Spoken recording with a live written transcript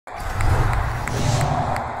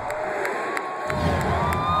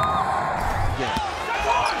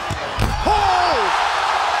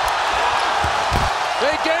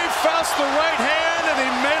the right hand, and he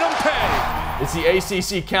made him pay. It's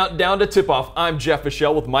the ACC Countdown to Tip-Off. I'm Jeff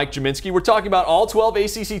Fischel with Mike Gminski. We're talking about all 12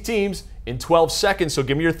 ACC teams in 12 seconds, so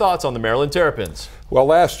give me your thoughts on the Maryland Terrapins. Well,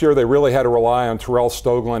 last year they really had to rely on Terrell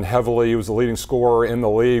Stoglin heavily. He was the leading scorer in the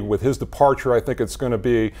league. With his departure, I think it's going to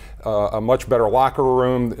be a much better locker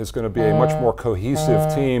room. It's going to be a much more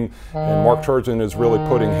cohesive team, and Mark Turgeon is really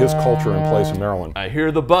putting his culture in place in Maryland. I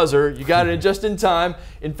hear the buzzer. You got it just in time.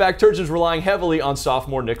 In fact, Turgeon's relying heavily on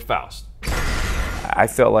sophomore Nick Faust. I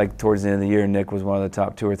felt like towards the end of the year, Nick was one of the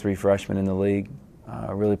top 2 or 3 freshmen in the league.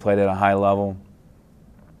 Really played at a high level.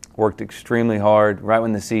 Worked extremely hard right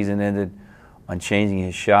when the season ended on changing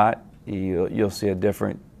his shot. You'll see a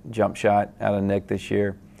different jump shot out of Nick this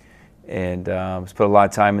year. And he's put a lot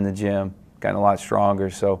of time in the gym, gotten a lot stronger.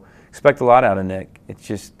 So expect a lot out of Nick. It's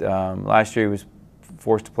just last year he was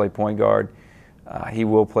forced to play point guard. He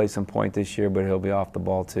will play some point this year, but he'll be off the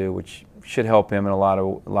ball too, which should help him in a lot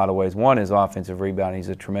of ways. One is offensive rebounding. He's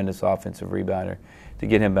a tremendous offensive rebounder. To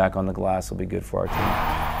get him back on the glass will be good for our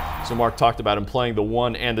team. So Mark talked about him playing the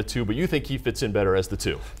 1 and the 2, but you think he fits in better as the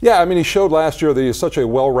 2? Yeah, I mean, he showed last year that he's such a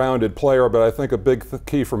well-rounded player, but I think a big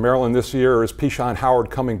key for Maryland this year is Pishan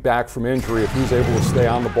Howard coming back from injury. If he's able to stay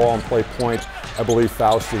on the ball and play points, I believe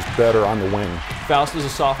Faust is better on the wing. Faust is a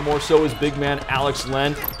sophomore, so is big man Alex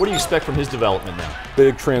Len. What do you expect from his development now?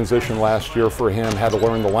 Big transition last year for him. Had to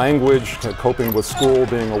learn the language, coping with school,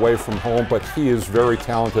 being away from home, but he is very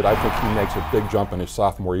talented. I think he makes a big jump in his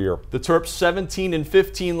sophomore year. The Terps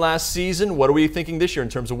 17-15 last season. What are we thinking this year in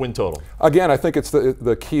terms of win total? Again, I think it's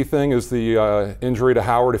the key thing is the injury to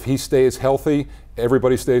Howard. If he stays healthy,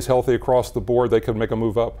 everybody stays healthy across the board, they could make a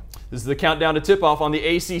move up. This is the Countdown to Tip-Off on the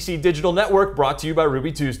ACC Digital Network, brought to you by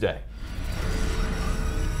Ruby Tuesday.